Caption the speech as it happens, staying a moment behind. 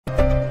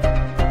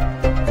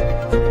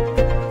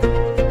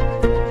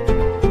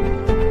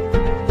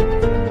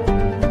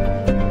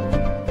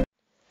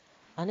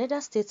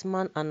Niger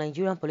statesman and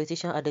Nigerian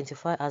politician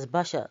identified as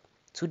Bashir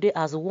today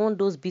has warned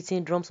those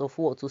beating drums of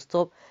war to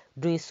stop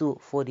doing so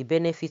for the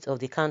benefit of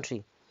the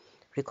country.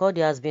 Recall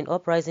there has been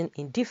uprising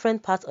in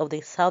different parts of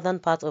the southern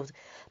part of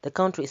the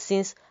country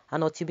since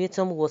an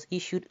ultimatum was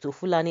issued to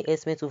Fulani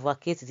herdsmen to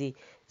vacate the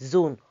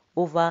zone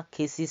over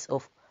cases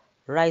of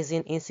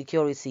rising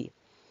insecurity.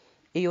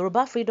 A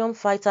Yoruba freedom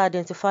fighter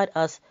identified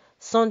as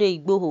Sunday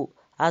Igboho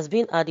has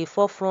been at the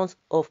forefront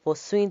of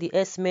pursuing the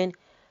herdsmen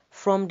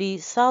from the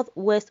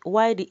southwest,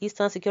 while the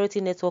Eastern Security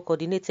Network,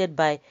 coordinated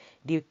by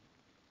the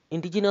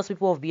indigenous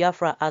people of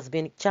Biafra, has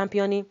been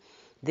championing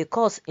the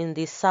cause in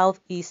the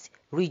southeast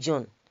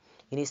region.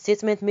 In a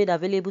statement made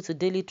available to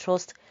Daily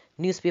Trust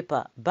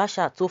newspaper,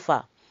 Bashir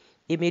Tofa,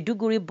 a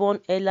Maiduguri-born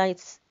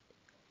elite,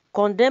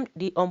 condemned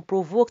the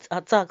unprovoked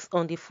attacks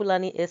on the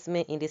Fulani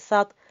herdsmen in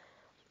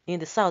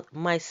the south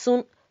might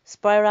soon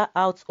spiral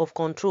out of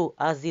control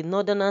as the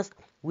northerners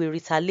will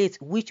retaliate,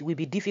 which will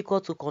be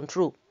difficult to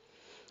control.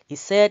 He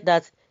said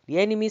that the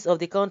enemies of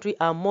the country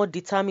are more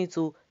determined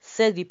to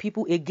set the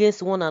people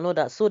against one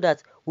another so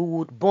that we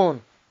would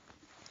burn.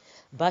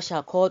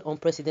 Bashir called on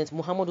President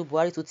Muhammadu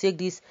Buhari to take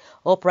this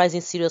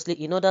uprising seriously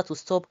in order to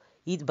stop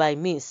it by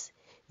means.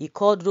 He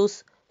called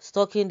those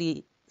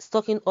stoking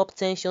up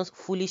tensions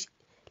foolish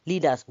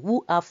leaders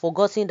who have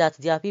forgotten that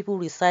their people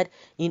reside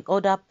in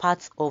other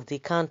parts of the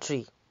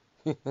country.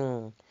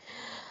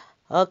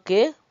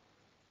 Okay.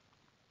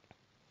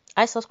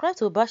 I subscribe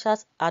to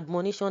Bashir's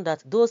admonition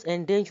that those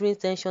endangering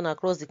tension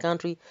across the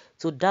country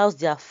to douse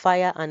their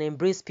fire and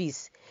embrace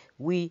peace.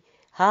 We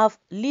have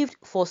lived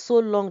for so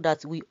long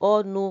that we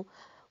all know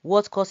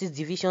what causes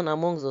division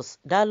amongst us.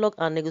 Dialogue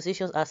and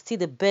negotiations are still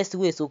the best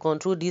ways to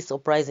control this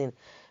uprising.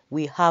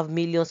 We have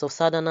millions of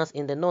southerners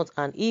in the north,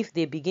 and if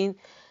they begin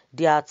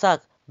their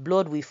attack,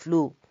 blood will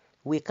flow.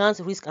 We can't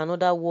risk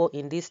another war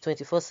in this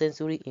 21st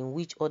century in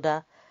which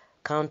other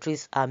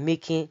countries are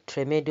making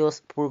tremendous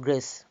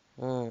progress.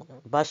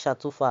 Bashir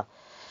Tofa.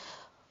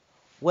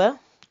 Well,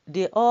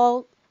 they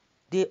all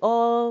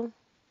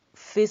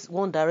face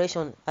one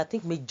direction. I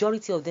think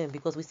majority of them,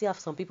 because we still have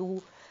some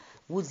people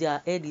who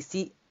their head is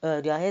still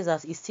their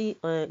heads is still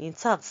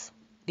intact.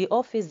 They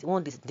all face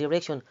one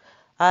direction.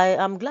 I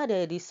am glad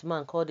this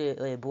man called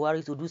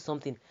Buhari to do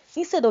something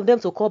instead of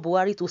them to call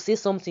Buhari to say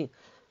something.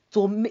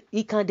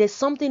 There's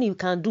something he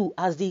can do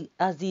as the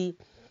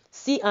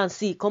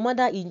C&C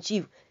commander in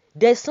chief.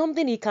 There's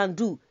something he can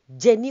do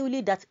genuinely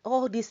that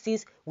all these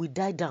things will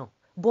die down.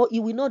 But he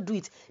will not do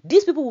it.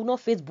 These people will not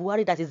face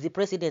Buhari, that is the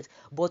president,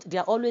 but they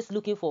are always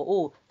looking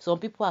for, some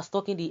people are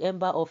stalking the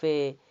ember of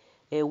a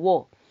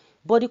war.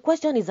 But the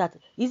question is that,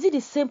 is it the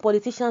same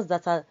politicians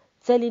that are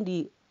telling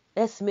the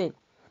S-men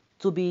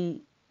to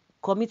be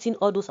committing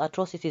all those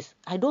atrocities?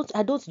 I don't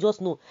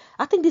just know.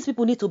 I think these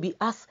people need to be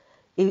asked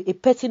a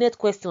pertinent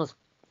questions,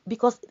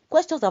 because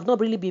questions have not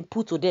really been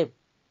put to them.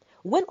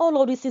 When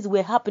all of these things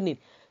were happening,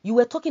 you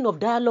were talking of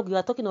dialogue,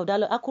 I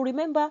could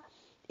remember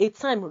a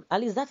time,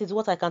 at least that is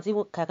what I can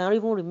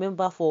even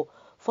remember for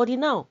the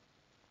now.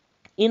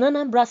 In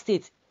Anambra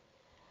State,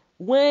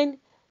 when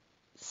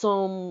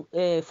some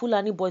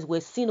Fulani boys were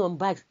seen on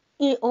bikes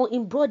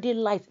in broad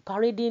daylight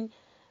parading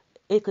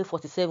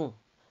AK-47,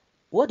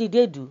 what did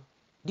they do?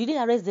 Did they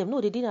arrest them?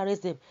 No, they didn't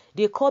arrest them.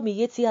 They called me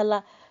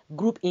Yetiala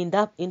group in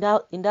that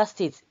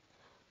state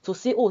to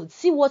say,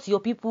 see what your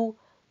people,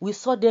 we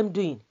saw them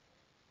doing.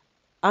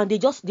 And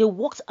they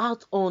walked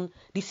out on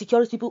the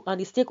security people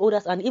and the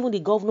stakeholders and even the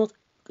governors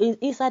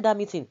inside that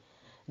meeting.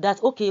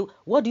 That, okay,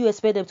 what do you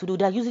expect them to do?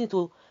 They're using it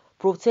to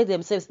protect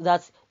themselves,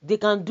 that they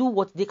can do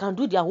what they can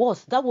do their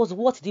worst. That was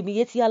what the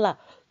Mietiala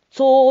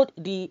told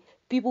the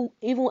people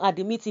even at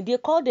the meeting. They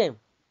called them.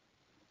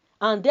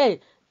 And then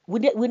we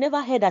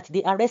never heard that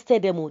they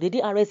arrested them. They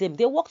didn't arrest them.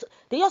 They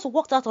just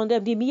walked out on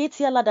them. The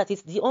Mietiala, that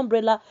is the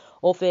umbrella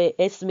of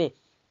Esme,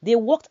 they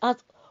walked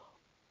out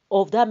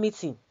of that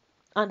meeting.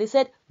 And they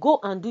said, go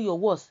and do your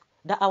worst.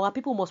 That our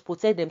people must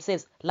protect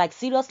themselves. Like,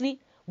 seriously?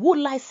 Who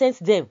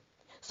licensed them?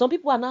 Some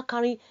people are now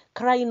crying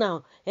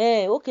now.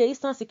 Okay,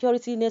 Eastern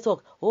Security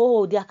Network.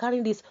 Oh, they are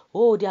carrying this.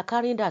 Oh, they are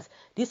carrying that.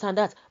 This and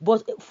that.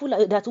 But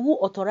that who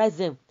authorized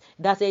them?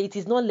 That it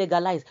is not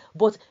legalized.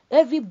 But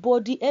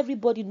everybody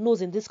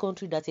knows in this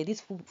country that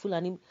these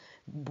Fulani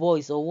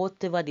boys, or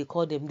whatever they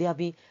call them, they have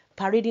been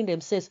parading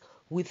themselves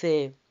with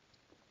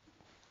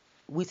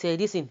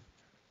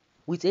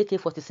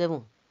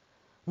AK-47.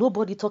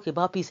 Nobody talk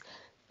about peace.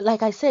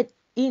 Like I said,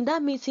 in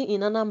that meeting in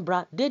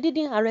Anambra, they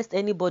didn't arrest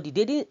anybody.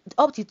 They didn't,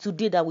 up to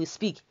today that we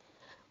speak.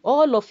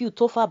 All of you,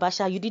 Tofa,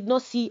 Bashir, you did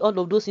not see all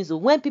of those things.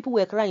 When people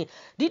were crying,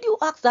 did you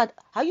ask that,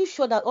 are you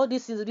sure that all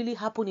these things really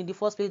happened in the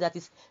first place, that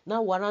is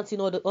now warranting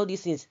all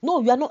these things?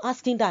 No, you are not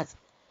asking that.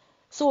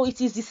 So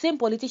it is the same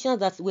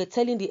politicians that were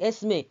telling the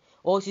S-men,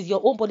 or it is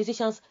your own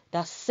politicians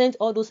that sent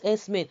all those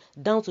S-men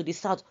down to the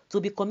south to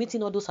be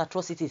committing all those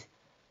atrocities.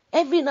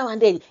 Every now and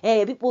then,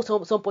 people,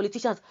 some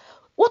politicians.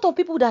 What of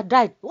people that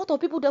died? What of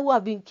people that who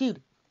have been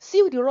killed?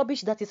 See the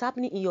rubbish that is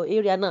happening in your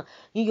area now,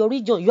 in your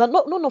region. You are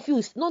not. None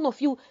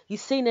of you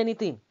is saying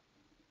anything.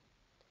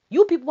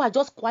 You people are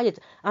just quiet,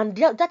 and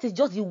that is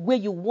just the way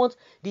you want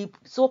the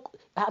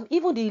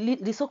even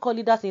the so-called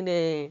leaders in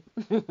the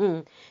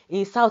in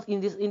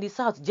the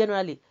south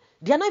generally.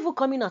 They are not even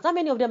coming out. How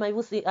many of them are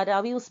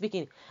even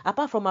speaking?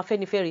 Apart from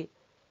Afenifere,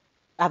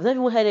 I've never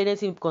even heard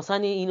anything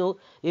concerning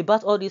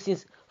about all these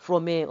things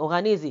from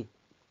Ohaneze.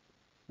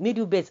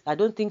 Middle beds, I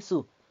don't think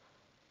so.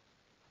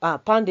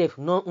 Pandef,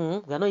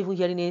 no, we are not even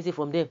hearing anything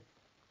from them.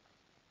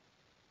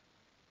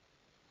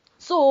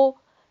 So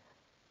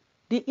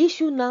the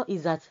issue now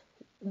is that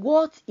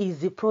what is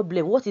the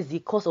problem? What is the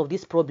cause of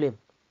this problem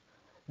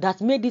that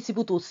made these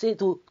people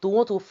to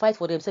want to fight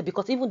for themselves?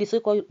 Because even the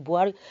so-called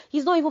Buhari,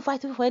 he's not even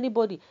fighting for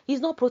anybody. He's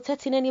not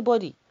protecting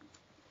anybody.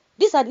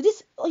 This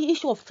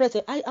issue of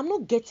threat, I'm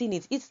not getting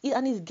it. It's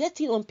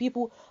getting on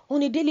people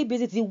on a daily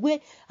basis. The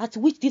way at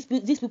which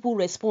these people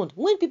respond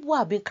when people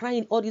have been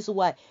crying all this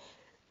while.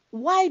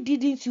 Why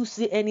didn't you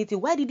say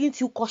anything? Why didn't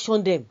you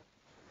caution them?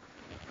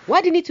 Why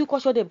didn't you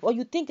caution them? Or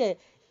you think it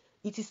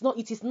is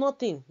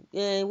nothing?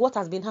 What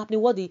has been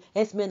happening, what the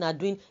S-men are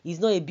doing is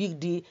not a big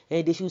deal.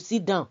 They should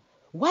sit down.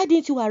 Why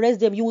didn't you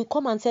arrest them? You will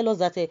come and tell us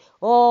that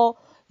all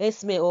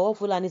S-men or all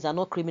Fulanis are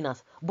not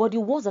criminals. But the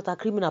ones that are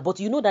criminals, but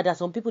you know that there are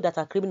some people that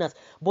are criminals.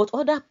 But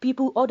other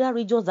people, other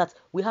regions that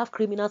we have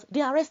criminals,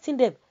 they are arresting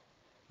them.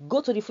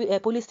 Go to the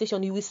police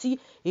station, you will see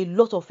a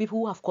lot of people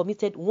who have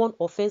committed one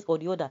offense or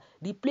the other.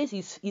 The place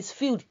is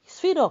filled. It's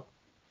filled up.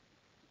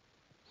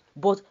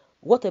 But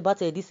what about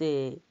this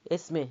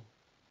S-men?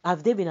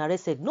 Have they been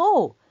arrested?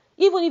 No.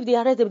 Even if they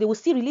arrest them, they will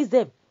still release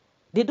them.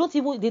 They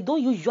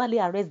don't usually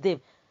arrest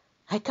them.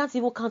 I can't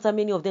even count how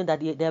many of them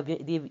that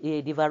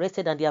they've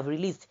arrested and they have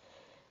released.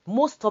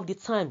 Most of the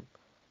time,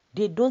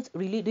 they don't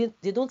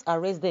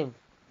arrest them.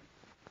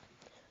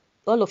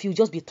 All of you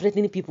just be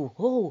threatening people.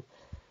 Oh,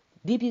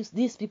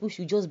 these people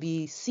should just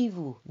be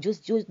civil.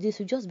 They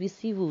should just be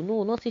civil.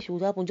 No, nothing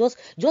should happen. Just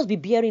be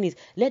bearing it.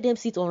 Let them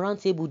sit on round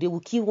table. They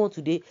will kill one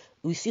today.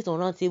 We sit on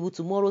round table.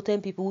 Tomorrow,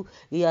 10 people.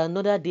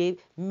 Another day,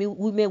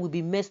 women will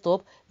be messed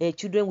up.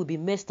 Children will be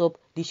messed up.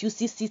 They should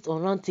still sit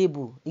on round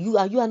table. You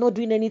are not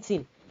doing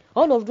anything.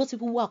 All of those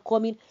people who are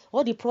coming,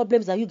 all the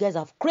problems that you guys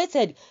have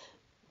created,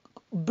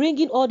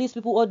 bringing all these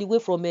people all the way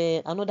from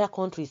another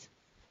countries.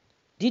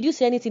 Did you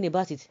say anything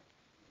about it?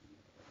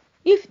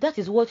 If that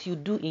is what you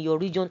do in your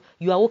region,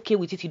 you are okay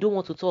with it, you don't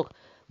want to talk.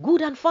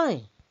 Good and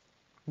fine.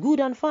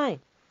 Good and fine.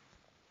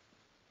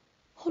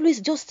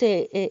 Always just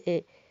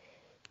threatening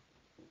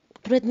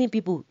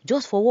people.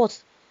 Just for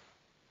what?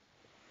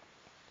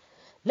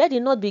 Let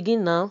it not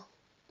begin now.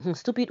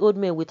 Stupid old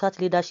men without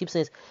leadership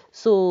sense.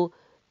 So,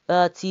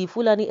 the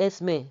Fulani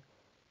S-men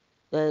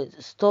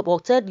stop, or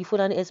tell the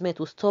Fulani S-men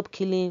to stop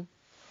killing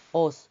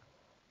us.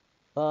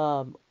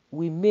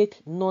 We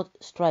make not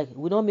strike.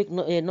 We don't make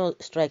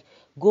not strike.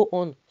 Go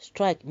on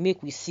strike.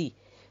 Make we see.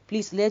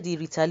 Please let the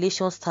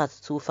retaliation start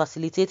to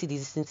facilitate the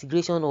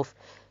disintegration of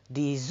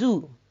the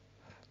zoo.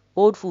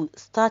 Old fool,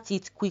 start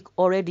it quick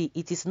already.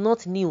 It is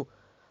not new.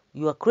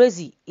 You are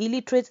crazy.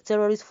 Illiterate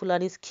terrorist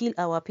Fulanis kill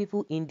our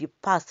people in the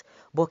past,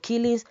 but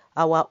killings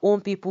our own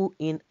people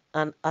in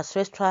our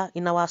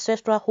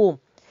ancestral home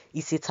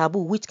is a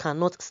taboo which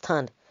cannot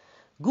stand.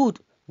 Good.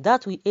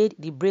 That will aid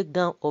the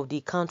breakdown of the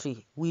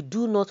country. We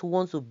do not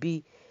want to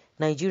be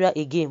Nigeria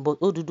again, but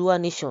Oduduwa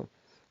nation.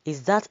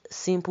 Is that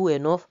simple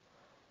enough?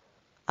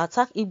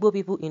 Attack Igbo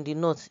people in the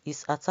north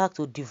is attack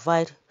to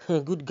divide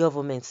good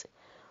government.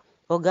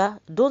 Oga,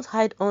 don't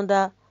hide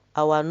under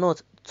our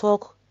north.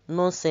 Talk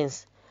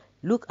nonsense.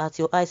 Look at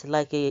your eyes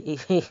like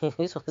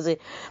this was a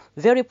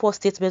very poor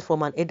statement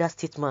from an elder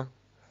statesman.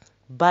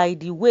 By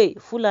the way,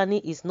 Fulani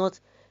is not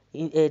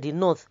in the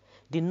north.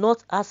 The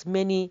north has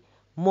many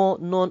more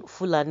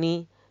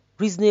non-Fulani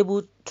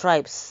reasonable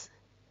tribes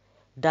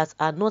that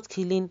are not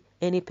killing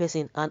any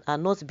person and are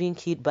not being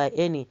killed by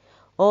any.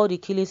 All the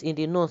killings in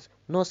the north,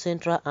 north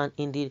central, and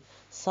in the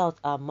south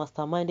are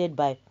masterminded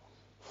by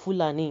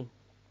Fulanis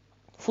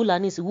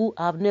who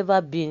have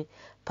never been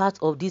part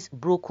of this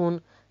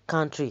broken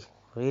country.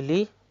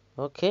 Really?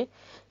 Okay.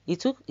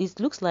 It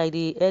looks like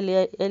the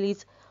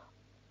elite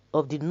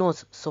of the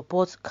north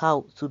support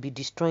cow to be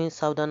destroying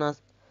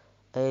southerners.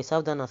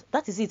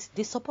 That is it.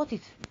 They support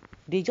it.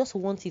 They just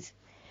want it.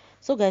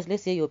 So guys,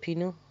 let's hear your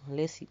opinion.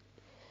 Let's see.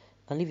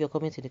 And leave your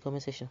comment in the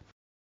comment section.